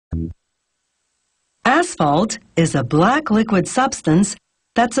Asphalt is a black liquid substance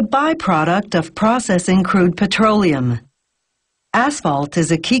that's a byproduct of processing crude petroleum. Asphalt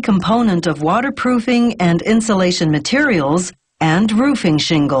is a key component of waterproofing and insulation materials and roofing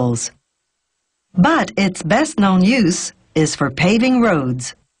shingles. But its best known use is for paving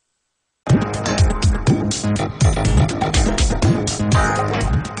roads.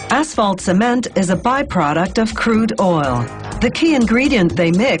 Asphalt cement is a byproduct of crude oil, the key ingredient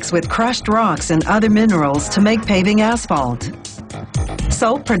they mix with crushed rocks and other minerals to make paving asphalt.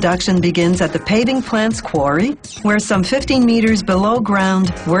 So production begins at the paving plant's quarry, where some 15 meters below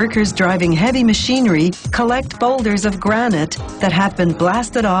ground, workers driving heavy machinery collect boulders of granite that have been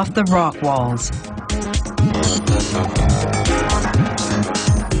blasted off the rock walls.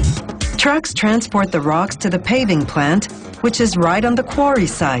 Trucks transport the rocks to the paving plant, which is right on the quarry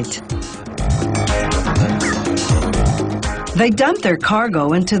site. They dump their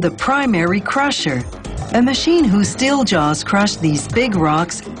cargo into the primary crusher, a machine whose steel jaws crush these big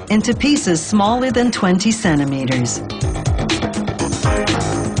rocks into pieces smaller than 20 centimeters.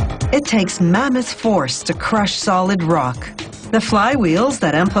 It takes mammoth force to crush solid rock. The flywheels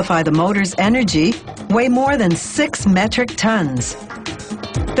that amplify the motor's energy weigh more than 6 metric tons.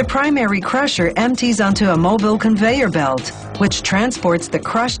 The primary crusher empties onto a mobile conveyor belt, which transports the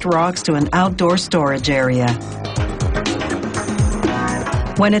crushed rocks to an outdoor storage area.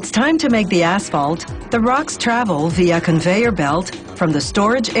 When it's time to make the asphalt, the rocks travel via conveyor belt from the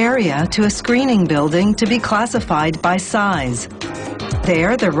storage area to a screening building to be classified by size.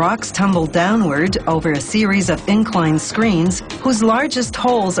 There, the rocks tumble downward over a series of inclined screens whose largest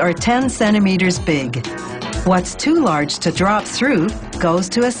holes are 10 centimeters big. What's too large to drop through goes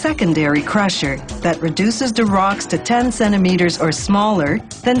to a secondary crusher that reduces the rocks to 10 centimeters or smaller,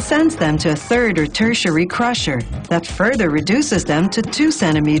 then sends them to a third or tertiary crusher that further reduces them to 2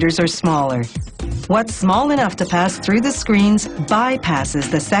 centimeters or smaller. What's small enough to pass through the screens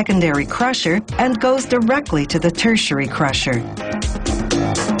bypasses the secondary crusher and goes directly to the tertiary crusher.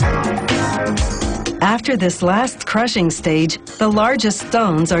 After this last crushing stage, the largest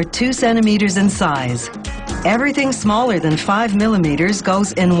stones are 2 centimeters in size. Everything smaller than 5 millimeters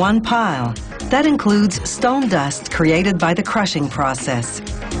goes in one pile. That includes stone dust created by the crushing process.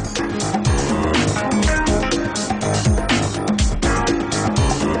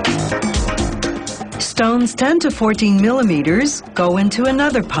 Stones 10 to 14 millimeters go into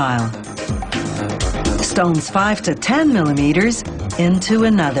another pile. Stones 5 to 10 millimeters into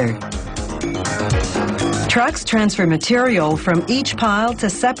another. Trucks transfer material from each pile to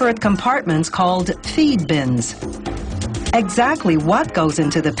separate compartments called feed bins. Exactly what goes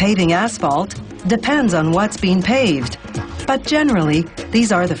into the paving asphalt depends on what's being paved, but generally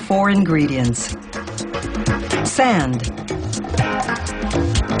these are the 4 ingredients. Sand,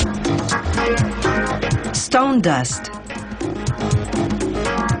 stone dust,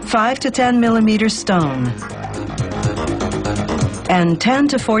 5 to 10 millimeter stone, and 10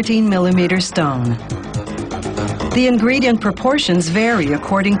 to 14 millimeter stone. The ingredient proportions vary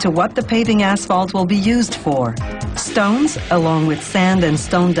according to what the paving asphalt will be used for. Stones, along with sand and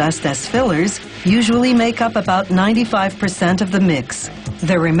stone dust as fillers, usually make up about 95% of the mix.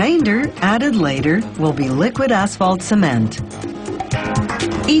 The remainder, added later, will be liquid asphalt cement.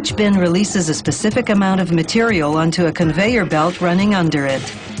 Each bin releases a specific amount of material onto a conveyor belt running under it.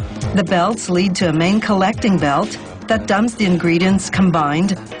 The belts lead to a main collecting belt that dumps the ingredients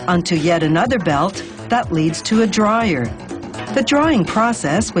combined onto yet another belt that leads to a dryer. The drying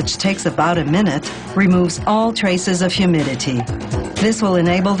process, which takes about a minute, removes all traces of humidity. This will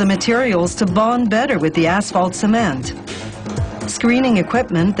enable the materials to bond better with the asphalt cement. Screening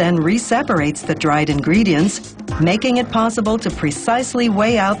equipment then re-separates the dried ingredients, making it possible to precisely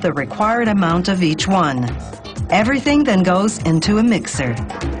weigh out the required amount of each one. Everything then goes into a mixer.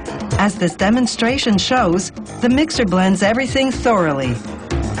 As this demonstration shows, the mixer blends everything thoroughly.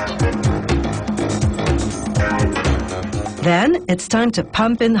 Then it's time to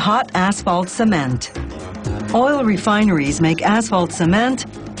pump in hot asphalt cement. Oil refineries make asphalt cement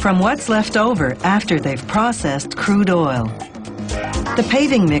from what's left over after they've processed crude oil. The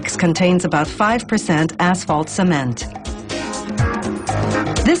paving mix contains about 5% asphalt cement.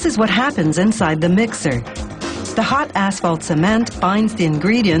 This is what happens inside the mixer. The hot asphalt cement binds the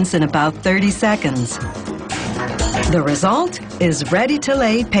ingredients in about 30 seconds. The result is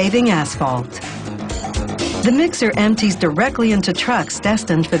ready-to-lay paving asphalt. The mixer empties directly into trucks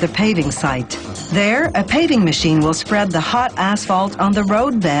destined for the paving site. There, a paving machine will spread the hot asphalt on the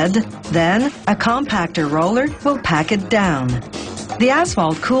roadbed. Then, a compactor roller will pack it down. The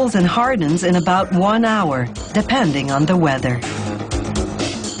asphalt cools and hardens in about 1 hour, depending on the weather.